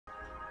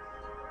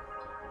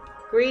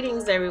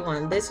Greetings,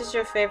 everyone. This is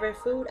your favorite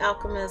food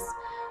alchemist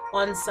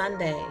on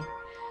Sunday.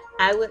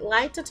 I would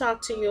like to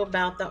talk to you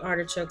about the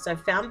artichokes. I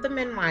found them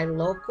in my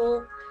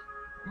local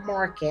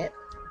market.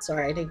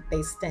 Sorry,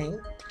 they sting.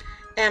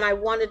 And I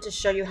wanted to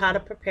show you how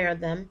to prepare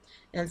them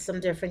and some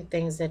different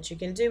things that you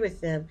can do with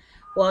them.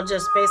 Well,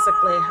 just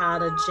basically how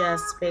to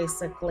just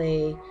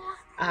basically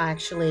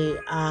actually,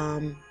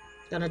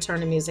 gonna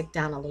turn the music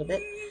down a little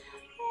bit.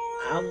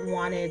 I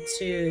wanted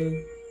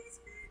to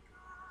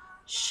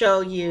show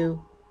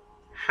you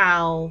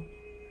how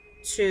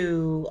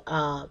to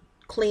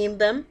clean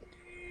them,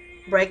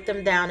 break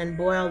them down, and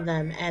boil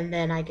them. And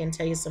then I can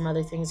tell you some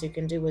other things you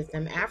can do with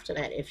them after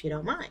that if you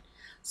don't mind.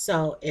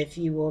 So if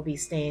you will be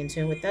staying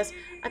tuned with us,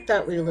 I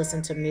thought we would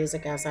listen to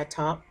music as I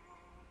talk,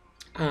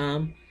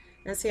 um,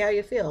 and see how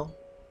you feel.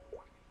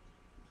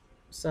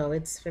 So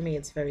it's for me,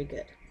 it's very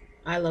good.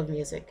 I love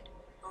music.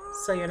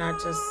 So you're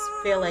not just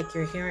feel like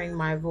you're hearing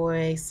my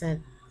voice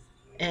and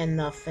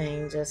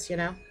nothing, just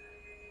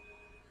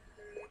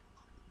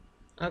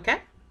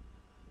okay.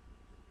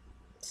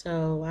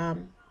 So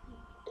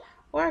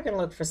or I can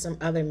look for some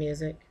other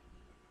music.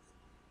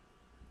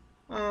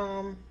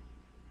 Um,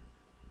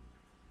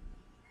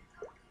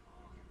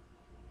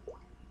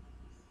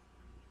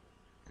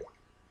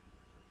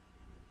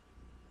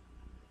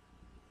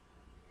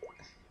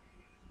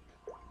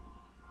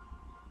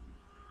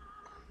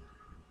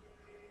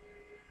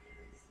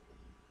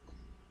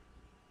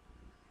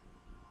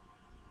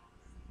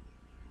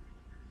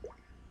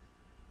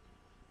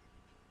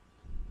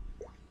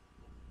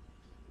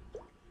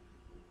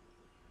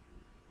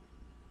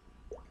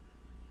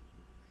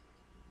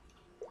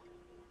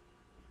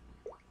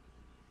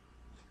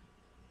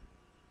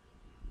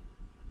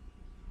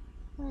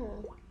 hmm.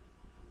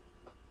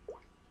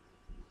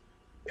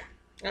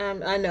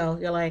 I know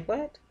you're like,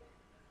 what?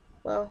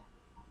 Well,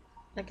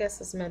 I guess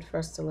it's meant for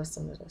us to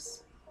listen to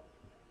this.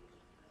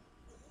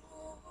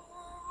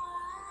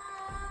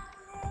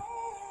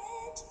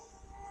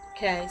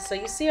 Okay, so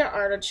you see our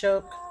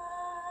artichoke,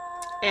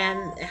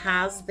 and it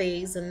has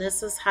these, and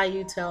this is how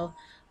you tell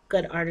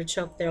good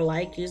artichoke. They're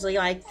like usually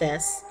like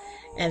this,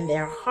 and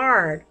they're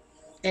hard,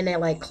 and they're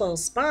like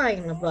close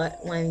spine. But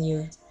when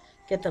you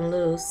get them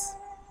loose,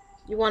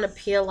 you want to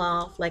peel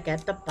off like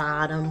at the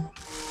bottom.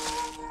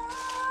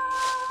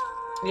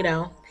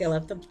 Peel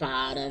at the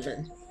bottom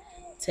and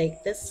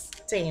take this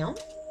down.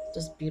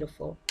 This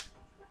beautiful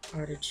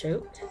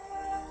artichoke.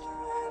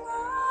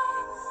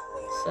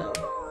 So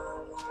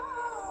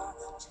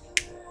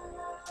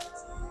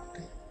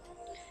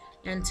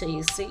until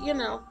you see,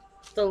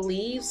 the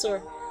leaves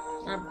are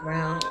not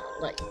brown,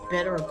 like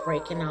bitter or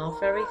breaking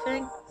off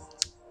everything.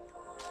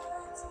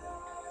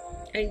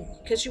 And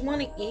because you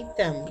want to eat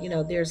them,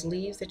 there's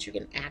leaves that you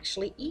can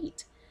actually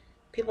eat.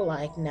 People are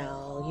like,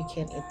 no, you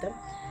can't eat them.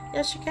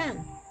 Yes, you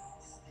can.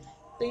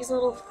 These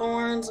little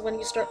thorns, when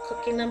you start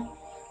cooking them,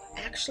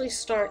 actually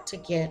start to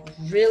get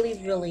really,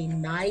 really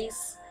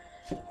nice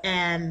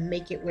and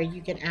make it where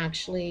you can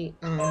actually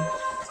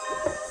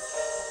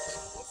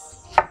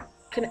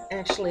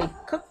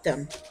cook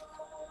them.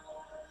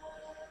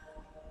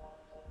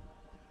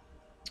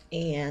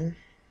 And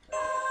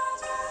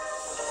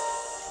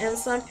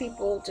some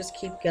people just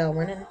keep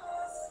going, and it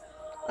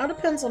all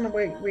depends on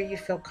where you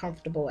feel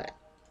comfortable at.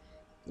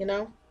 You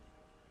know,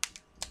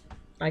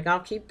 like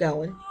I'll keep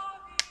going,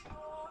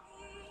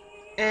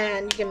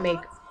 and you can make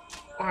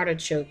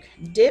artichoke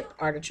dip,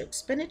 artichoke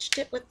spinach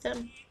dip with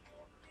them,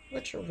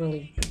 which are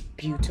really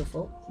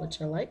beautiful,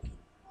 which I like.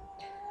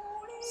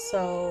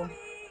 So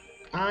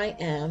I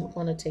am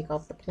going to take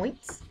off the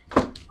points.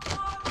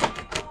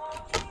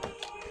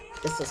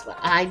 This is what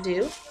I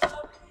do.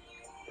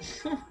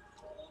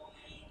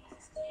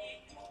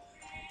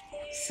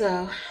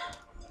 So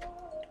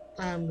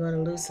I'm going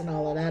to loosen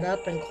all of that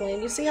up and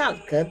clean. You see how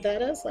good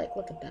that is? Like,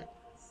 look at that.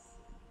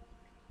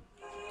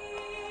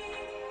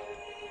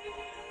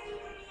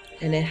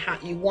 And then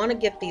you want to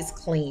get these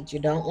cleaned. You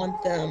don't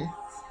want them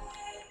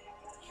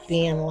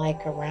being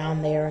like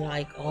around there and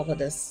like all of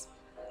this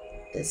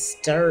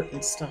dirt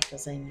and stuff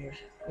is in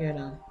you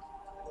know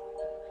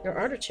your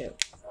artichoke.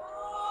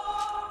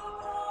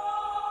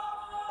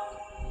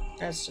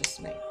 That's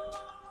just me.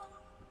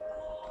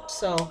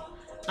 So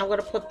I'm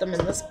gonna put them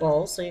in this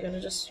bowl. So you're gonna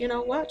just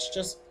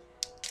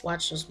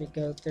watch as we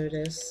go through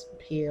this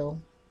peel.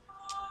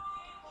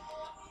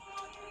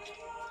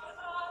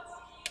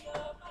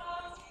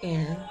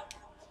 And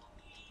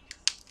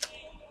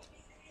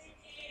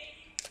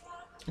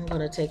I'm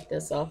gonna take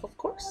this off, of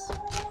course,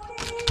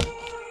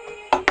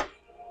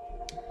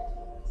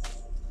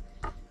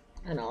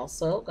 and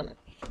also gonna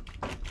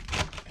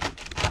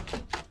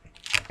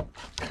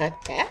cut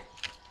that.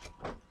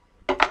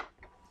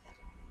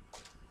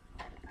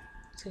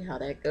 See how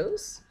that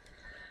goes.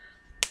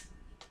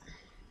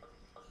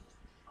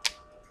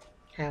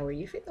 How are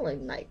you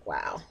feeling? Like,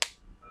 wow.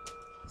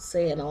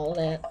 Saying all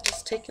that,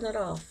 just taking it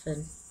off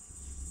and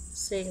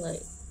seeing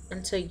like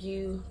until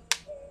you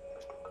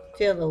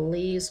feel the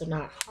leaves are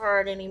not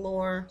hard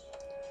anymore.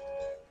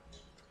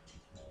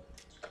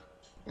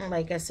 And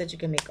like I said, you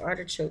can make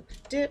artichoke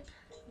dip.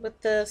 with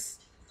this.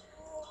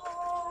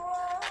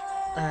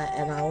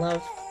 And I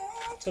love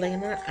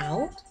cleaning it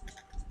out.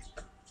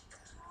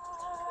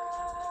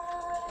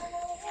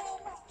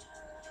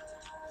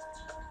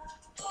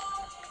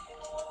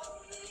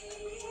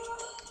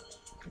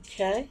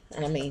 Okay,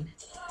 and I mean,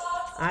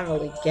 I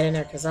really get in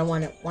there because I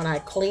want it, when I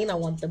clean, I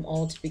want them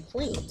all to be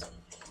cleaned.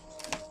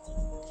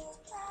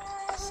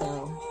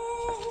 So,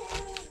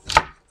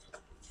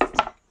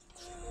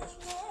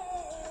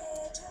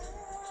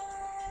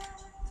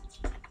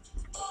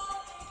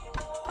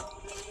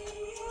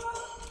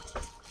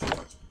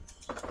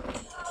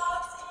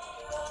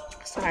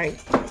 sorry,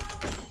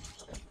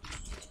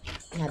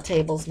 my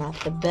table's not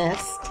the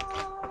best.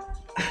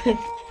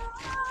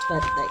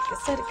 But like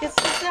I said, it gets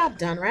the job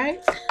done, right?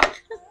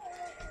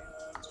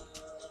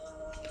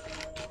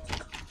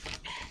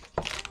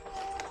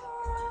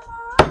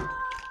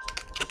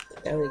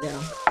 There we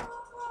go.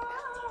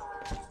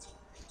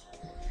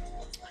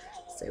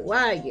 Say,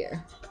 why you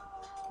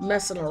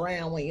messing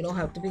around when you don't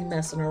have to be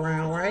messing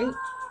around, right?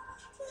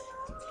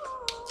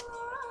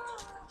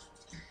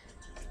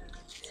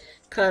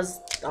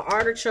 Because the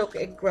artichoke,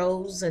 it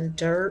grows in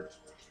dirt.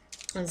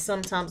 And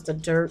sometimes the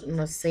dirt and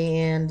the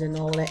sand and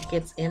all that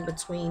gets in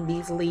between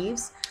these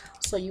leaves.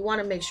 So you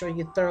want to make sure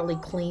you thoroughly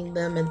clean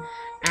them and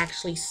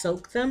actually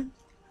soak them.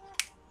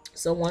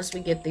 So once we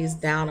get these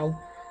down, I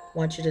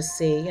want you to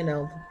see, you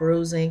know,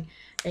 bruising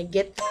and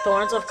get the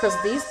thorns off. Because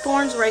these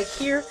thorns right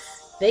here,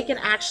 they can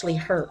actually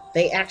hurt.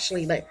 They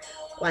actually like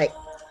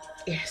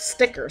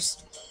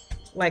stickers,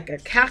 like a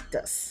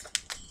cactus.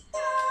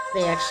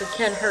 They actually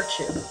can hurt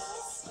you.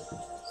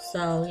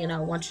 So, you know,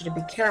 I want you to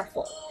be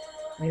careful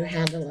when you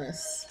handle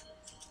this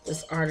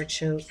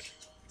artichoke.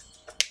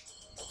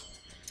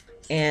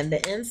 And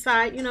the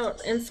inside, you know,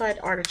 inside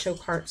artichoke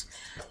hearts.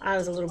 I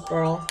was a little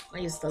girl, I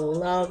used to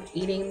love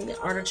eating the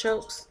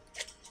artichokes.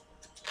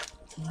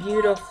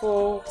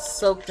 Beautiful,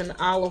 soaked in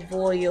olive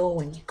oil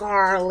and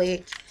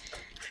garlic.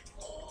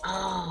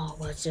 Oh,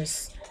 well,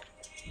 just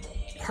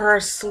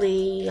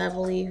parsley, I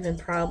believe, and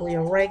probably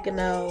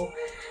oregano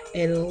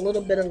and a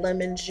little bit of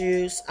lemon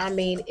juice. I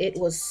mean, it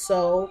was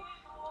so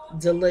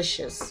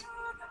delicious.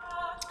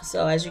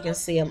 So as you can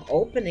see, I'm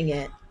opening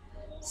it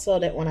so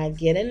that when I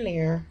get in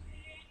there,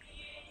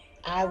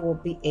 I will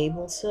be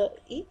able to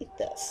eat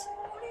this.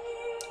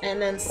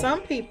 And then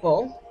some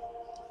people,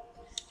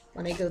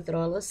 when they go through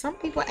all this, some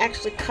people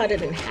actually cut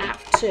it in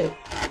half too.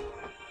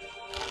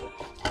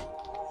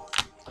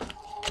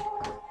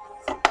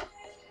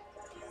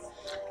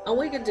 And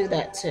we can do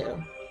that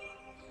too.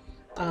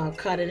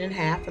 Cut it in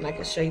half, and I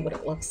can show you what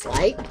it looks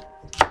like.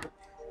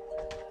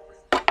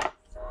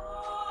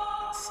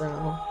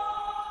 So,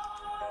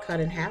 cut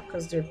in half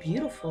because they're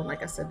beautiful.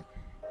 Like I said,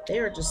 they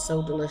are just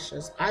so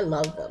delicious. I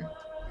love them.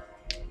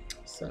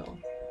 So,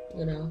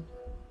 you know,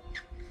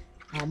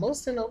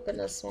 almost didn't open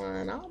this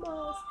one.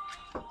 Almost.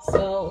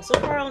 So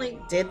far I only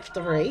did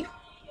 3.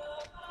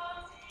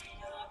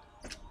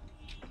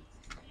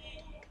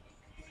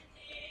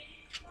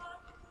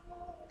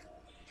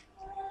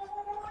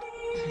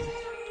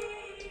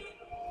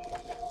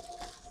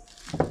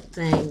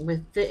 Thing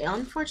with the,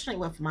 unfortunately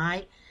with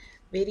my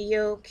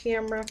video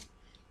camera,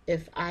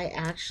 if I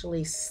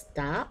actually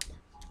stop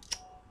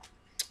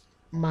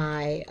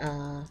my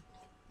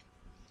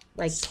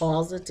like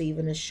pause it to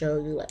even to show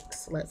you, like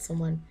let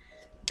someone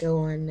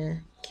go in the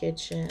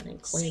kitchen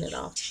and clean it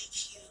off,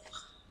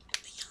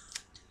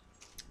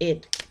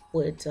 it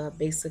would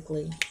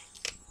basically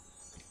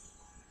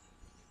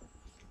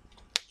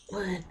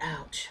would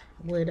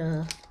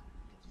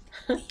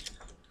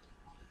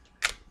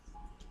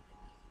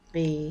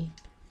be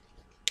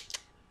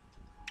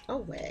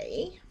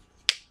away.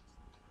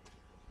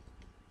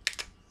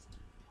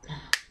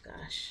 Oh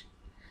gosh,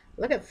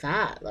 look at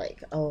that,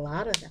 like a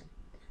lot of them.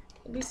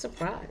 You'd be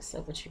surprised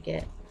at what you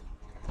get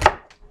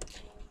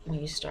when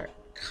you start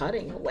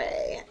cutting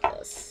away at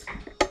this.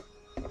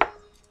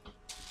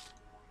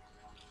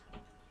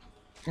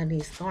 And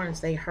these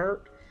thorns, they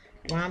hurt.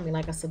 Remind me,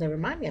 like I said, they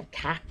remind me of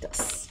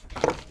cactus.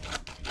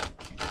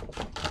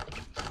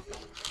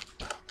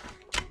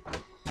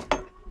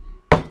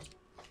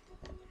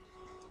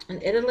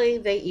 In Italy,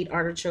 they eat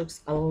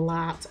artichokes a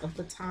lot of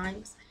the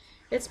times.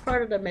 It's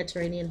part of the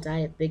Mediterranean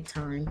diet big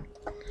time.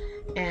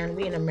 And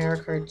we in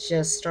America are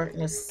just starting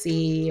to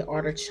see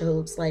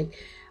artichokes. Like,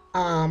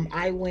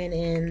 I went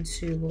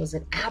into, was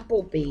it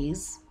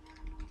Applebee's?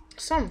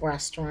 Some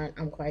restaurant,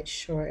 I'm quite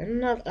sure.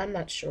 Another, I'm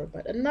not sure,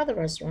 but another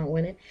restaurant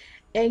went in.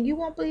 And you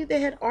won't believe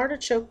they had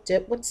artichoke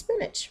dip with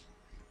spinach.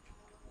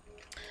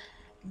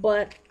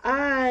 But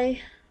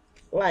I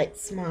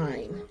liked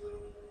mine.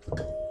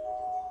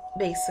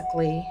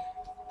 Basically,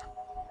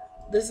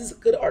 this is a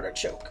good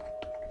artichoke.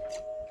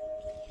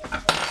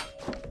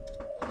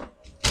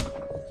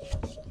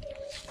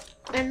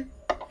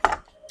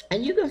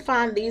 And you can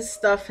find these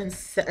stuff in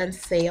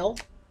sale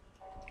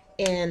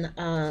in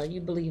you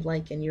believe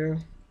like in your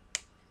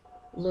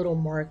little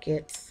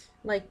markets,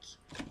 like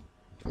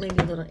maybe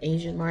little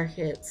Asian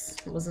markets.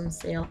 It was on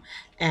sale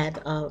at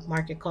a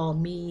market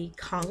called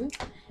Mekong,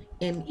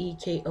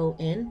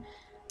 Mekon.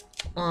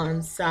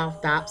 on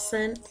South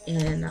Dobson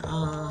in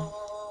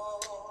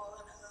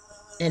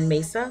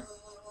Mesa.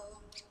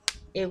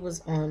 It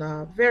was on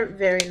a very,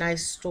 very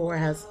nice store. It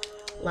has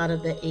a lot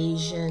of the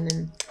Asian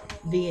and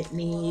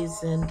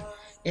Vietnamese and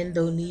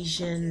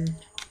Indonesian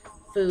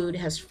food. It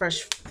has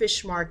fresh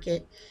fish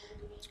market.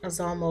 It's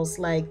almost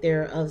like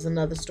there is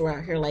another store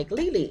out here like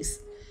Lily's.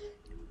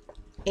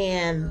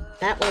 And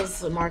that was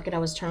the market I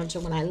was turned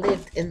to when I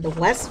lived in the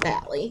West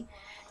Valley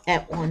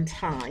at one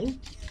time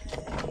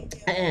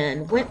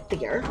and went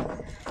there.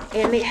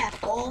 And they had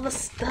all the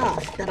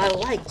stuff that I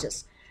like,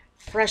 just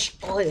fresh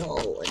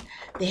oil. And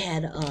they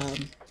had,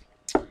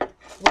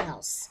 what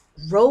else?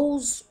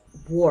 Rose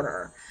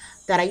water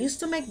that I used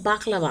to make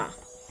baklava.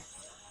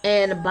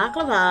 And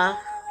baklava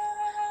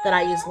that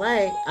I used to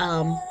like,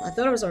 I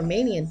thought it was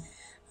Armenian,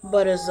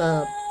 but as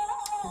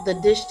the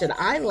dish that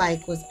I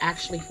like was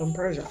actually from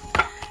Persia.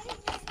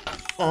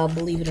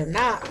 Believe it or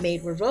not,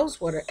 made with rose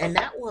water, and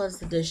that was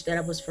the dish that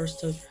I was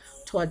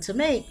taught to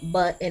make.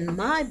 But in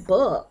my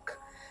book,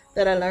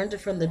 that I learned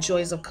it from the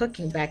Joys of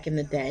Cooking back in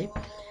the day,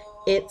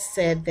 it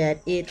said that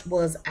it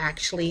was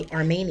actually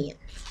Armenian,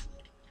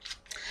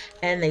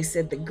 and they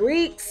said the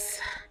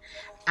Greeks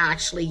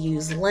actually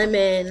used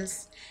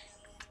lemons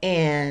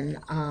and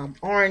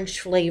orange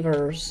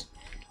flavors,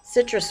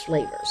 citrus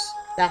flavors.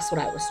 That's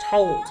what I was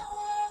told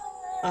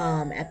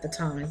at the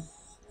time.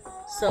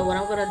 So what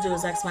I'm going to do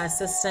is ask my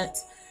assistant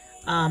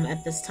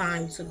at this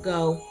time to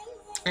go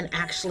and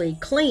actually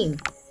clean.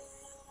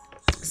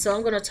 So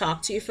I'm going to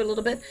talk to you for a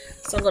little bit.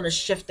 So I'm going to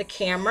shift the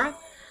camera,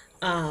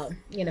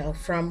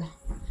 from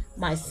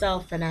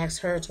myself and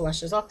ask her to wash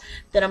this off.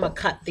 Then I'm going to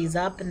cut these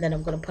up, and then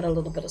I'm going to put a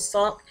little bit of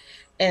salt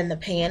in the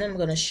pan. And I'm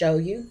going to show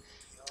you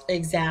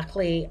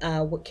exactly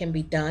what can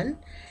be done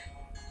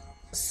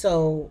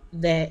so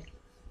that,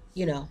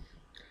 you know,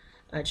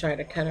 I try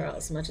to cut her out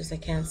as much as I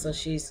can so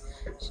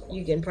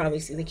you can probably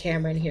see the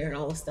camera in here and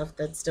all the stuff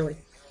that's doing.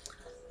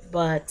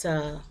 But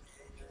I'm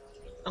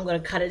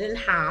going to cut it in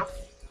half,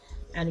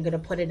 and I'm going to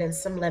put it in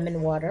some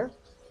lemon water,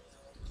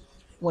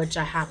 which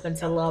I happen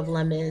to love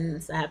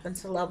lemons. I happen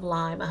to love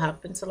lime. I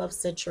happen to love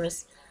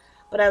citrus.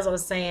 But as I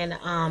was saying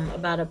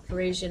about a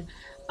Parisian,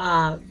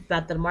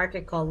 about the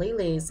market called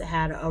Lily's, it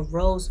had a uh,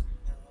 rose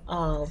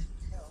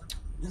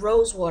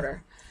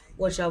water,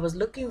 which I was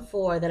looking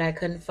for that I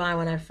couldn't find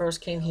when I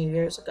first came here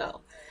years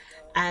ago.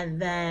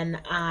 And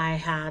then I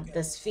had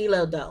this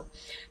phyllo dough,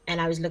 and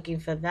I was looking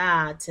for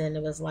that, and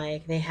it was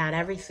like they had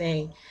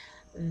everything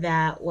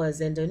that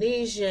was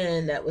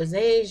Indonesian, that was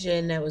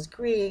Asian, that was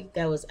Greek,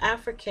 that was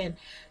African.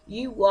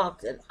 You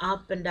walked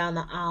up and down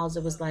the aisles.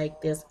 It was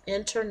like this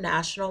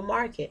international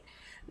market.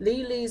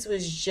 Lily's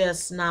was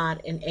just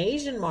not an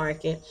Asian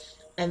market.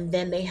 And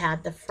then they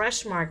had the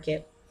fresh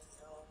market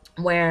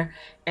where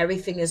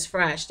everything is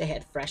fresh. They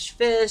had fresh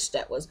fish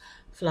that was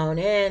flown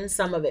in.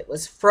 Some of it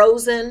was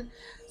frozen.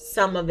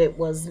 Some of it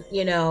was,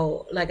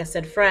 like I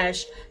said,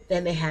 fresh.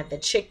 Then they had the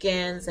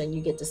chickens, and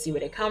you get to see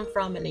where they come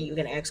from, and then you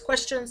can ask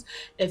questions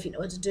if you know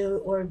what to do,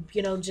 or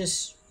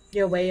just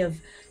your way of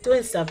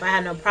doing stuff. I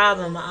had no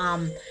problem.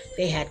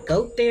 They had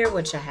goat there,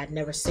 which I had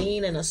never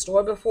seen in a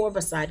store before,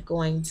 besides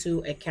going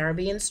to a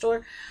Caribbean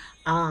store.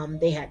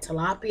 They had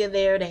tilapia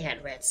there. They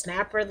had red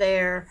snapper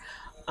there.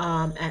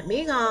 At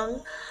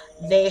Migong,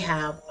 they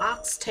have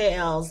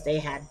oxtails, they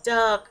had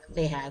duck,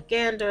 they have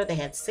gander, they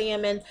had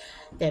salmon,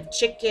 they have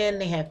chicken,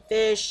 they have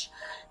fish,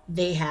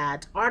 they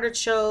had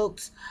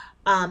artichokes.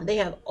 They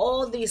have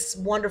all these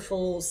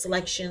wonderful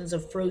selections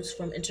of fruits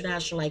from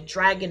international, like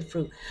dragon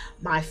fruit.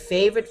 My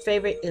favorite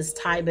is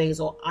Thai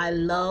basil. I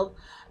love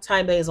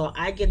Thai basil.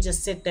 I can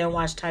just sit there and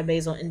watch Thai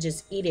basil and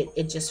just eat it.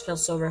 It just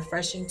feels so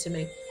refreshing to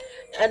me.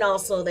 And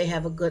also, they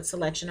have a good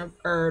selection of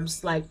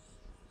herbs, like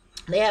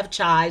they have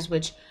chives,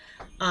 which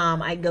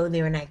I go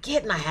there and I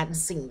hadn't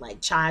seen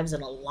like chives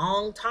in a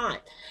long time.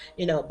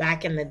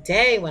 Back in the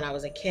day when I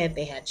was a kid,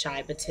 they had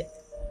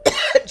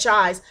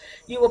chives.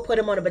 You would put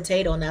them on a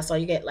potato, and that's all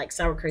you get, like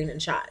sour cream and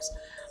chives.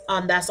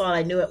 That's all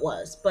I knew it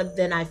was. But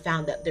then I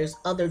found that there's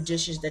other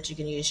dishes that you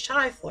can use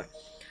chive for.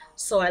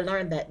 So I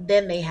learned that.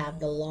 Then they have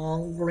the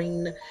long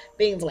green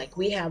beans, like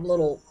we have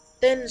little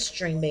thin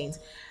string beans,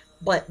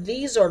 but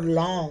these are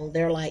long.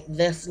 They're like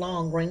this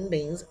long green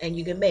beans, and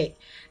you can make.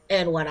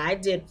 And what I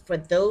did for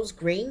those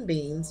green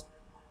beans,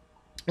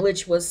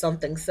 which was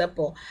something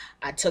simple,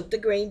 I took the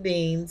green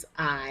beans,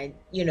 I,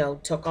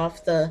 took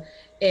off the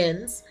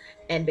ends,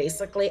 and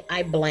basically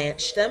I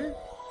blanched them.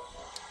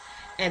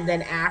 And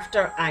then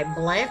after I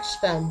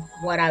blanched them,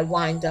 what I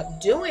wind up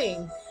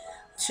doing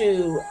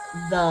to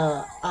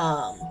the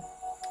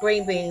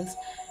green beans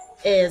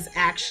is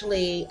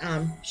actually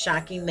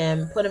shocking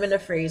them, put them in the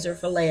freezer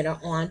for later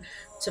on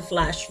to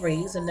flash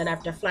freeze. And then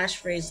after flash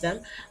freeze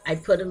them, I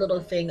put a little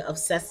thing of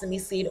sesame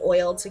seed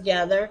oil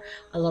together,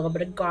 a little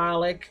bit of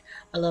garlic,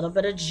 a little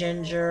bit of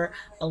ginger,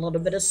 a little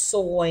bit of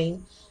soy,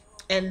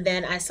 and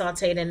then I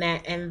sauteed in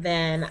that, and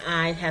then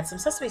I had some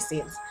sesame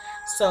seeds.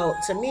 So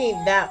to me,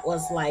 that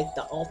was like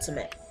the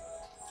ultimate.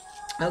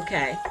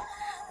 Okay,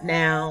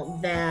 now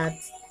that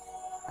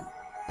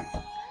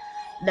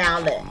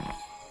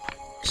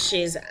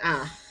she's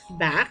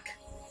back,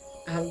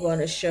 I'm going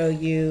to show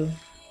you,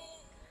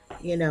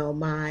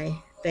 my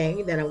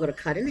thing. Then I'm going to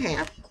cut in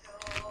half.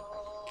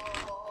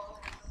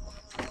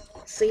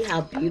 See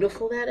how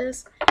beautiful that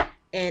is?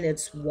 And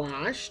it's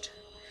washed.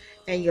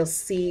 And you'll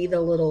see the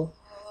little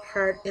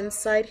heart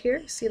inside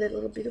here. See that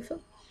little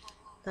beautiful?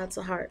 That's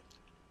a heart.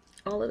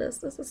 All of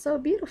this is so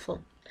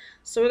beautiful.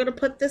 So we're going to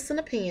put this in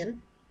a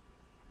pan.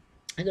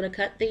 I'm going to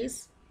cut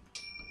these.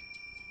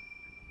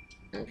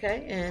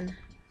 Okay,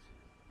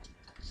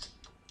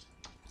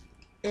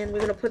 and we're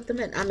going to put them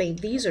in. I mean,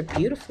 these are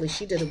beautifully.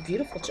 She did a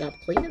beautiful job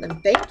cleaning them.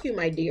 Thank you,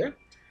 my dear.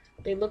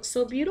 They look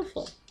so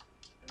beautiful.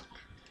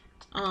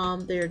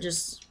 They're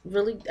just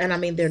really, and I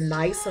mean, they're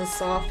nice and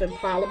soft and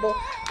pliable,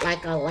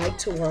 like I like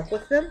to work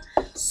with them.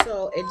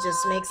 So it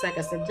just makes, like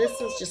I said, this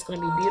is just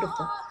going to be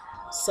beautiful.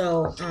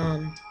 So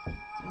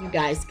you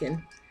guys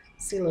can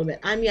see a little bit.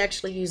 I'm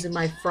actually using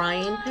my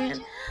frying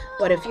pan,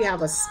 but if you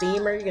have a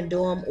steamer, you can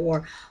do them,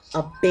 or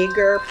a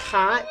bigger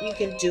pot, you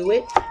can do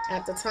it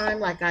at the time.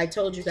 Like I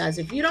told you guys,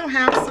 if you don't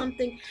have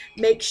something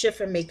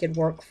makeshift and make it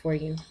work for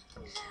you.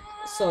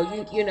 So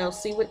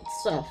see what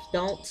stuff.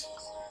 Don't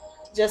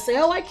just say,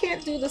 oh, I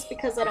can't do this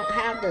because I don't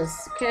have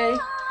this, okay?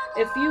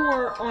 If you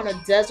were on a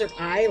desert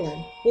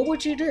island, what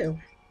would you do?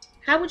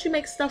 How would you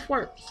make stuff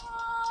work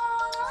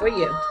for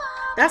you?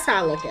 That's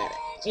how I look at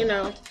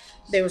it.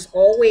 There's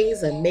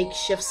always a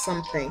makeshift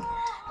something.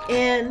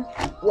 And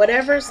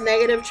whatever's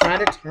negative, try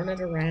to turn it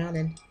around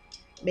and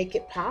make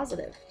it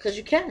positive, because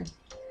you can.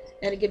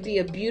 And it could be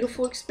a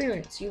beautiful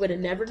experience. You would have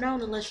never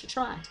known unless you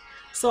try.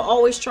 So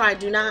always try.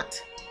 Do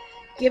not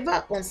give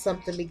up on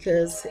something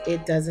because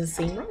it doesn't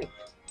seem right.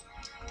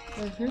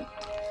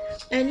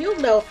 And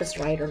you'll know if it's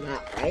right or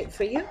not right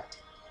for you.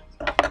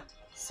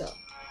 So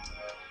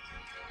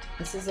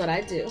this is what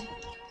I do.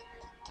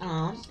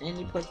 And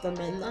you put them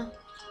in the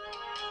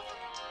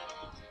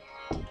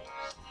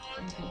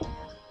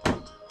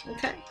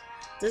okay.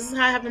 This is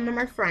how I have them in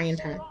my frying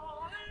pan.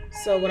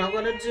 So what I'm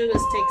going to do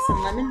is take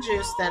some lemon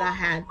juice that I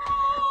had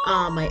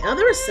my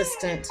other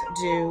assistant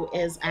do,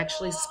 is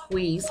actually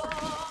squeeze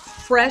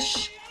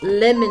fresh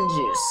lemon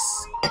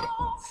juice.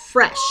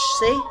 Fresh,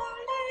 see?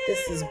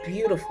 This is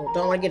beautiful.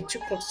 Don't want to get too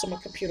close to my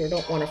computer.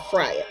 Don't want to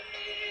fry it.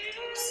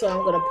 So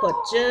I'm going to put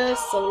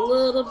just a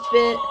little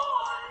bit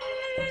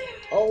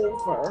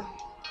over.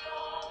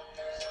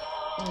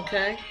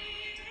 Okay.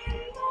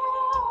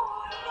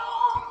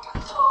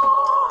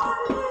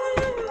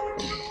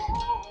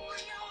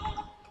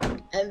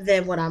 And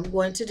then what I'm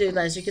going to do,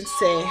 as you can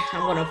see,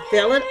 I'm going to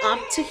fill it up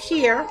to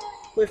here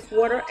with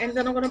water, and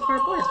then I'm going to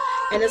parboil.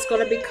 And it's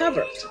going to be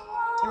covered.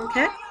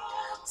 Okay?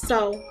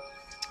 So,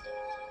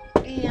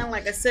 and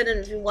like I said,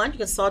 and if you want, you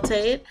can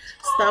saute it,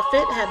 stuff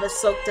it, have it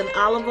soaked in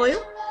olive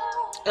oil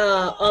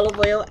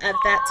at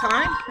that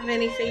time, and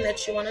anything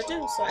that you want to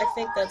do. So I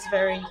think that's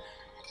very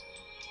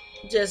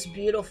just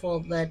beautiful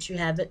that you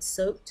have it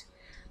soaked.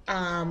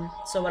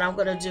 So what I'm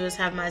going to do is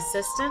have my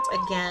assistant,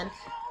 again,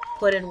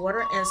 put in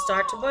water and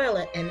start to boil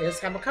it, and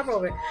just have a cover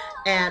over it.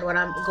 And what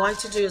I'm going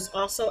to do is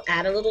also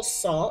add a little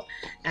salt.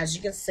 As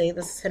you can see,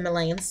 this is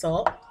Himalayan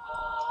salt.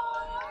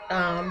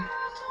 I'm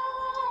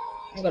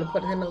going to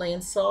put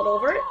Himalayan salt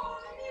over it.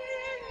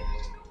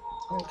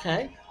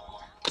 Okay,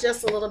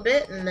 just a little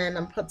bit, and then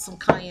I'm put some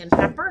cayenne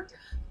pepper,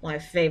 my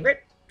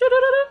favorite.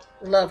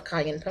 Love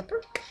cayenne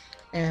pepper.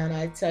 And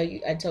I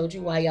told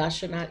you why y'all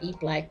should not eat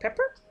black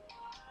pepper.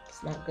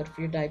 It's not good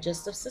for your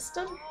digestive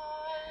system,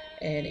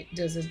 and it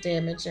does its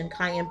damage. And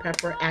cayenne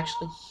pepper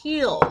actually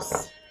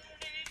heals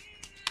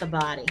the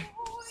body.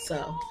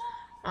 So,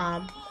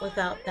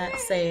 without that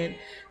saying,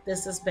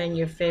 this has been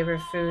your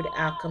favorite food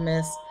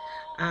alchemist.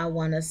 I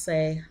want to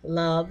say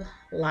love,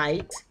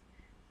 light,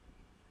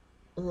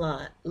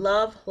 life,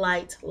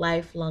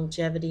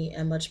 longevity,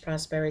 and much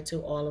prosperity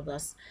to all of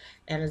us.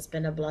 And it's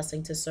been a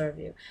blessing to serve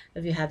you.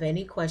 If you have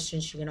any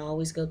questions, you can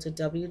always go to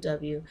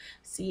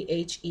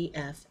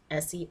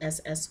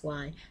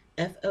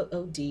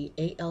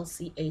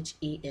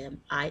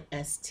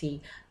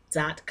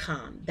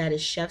www.chefsessy.com. That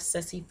is Chef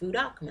Ceci Food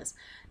Alchemist.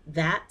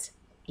 That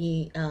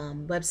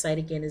website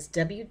again is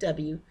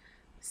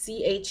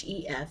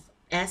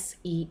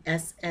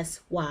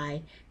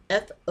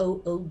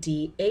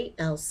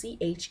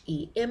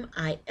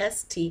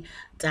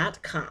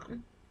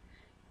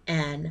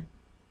And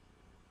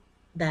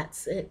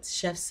that's it,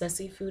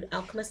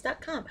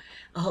 chefsessyfoodalchemist.com.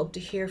 I hope to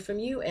hear from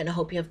you, and I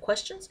hope you have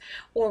questions,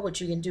 or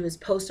what you can do is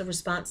post a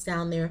response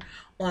down there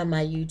on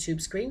my YouTube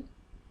screen.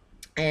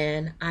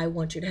 And I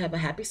want you to have a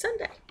happy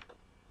Sunday.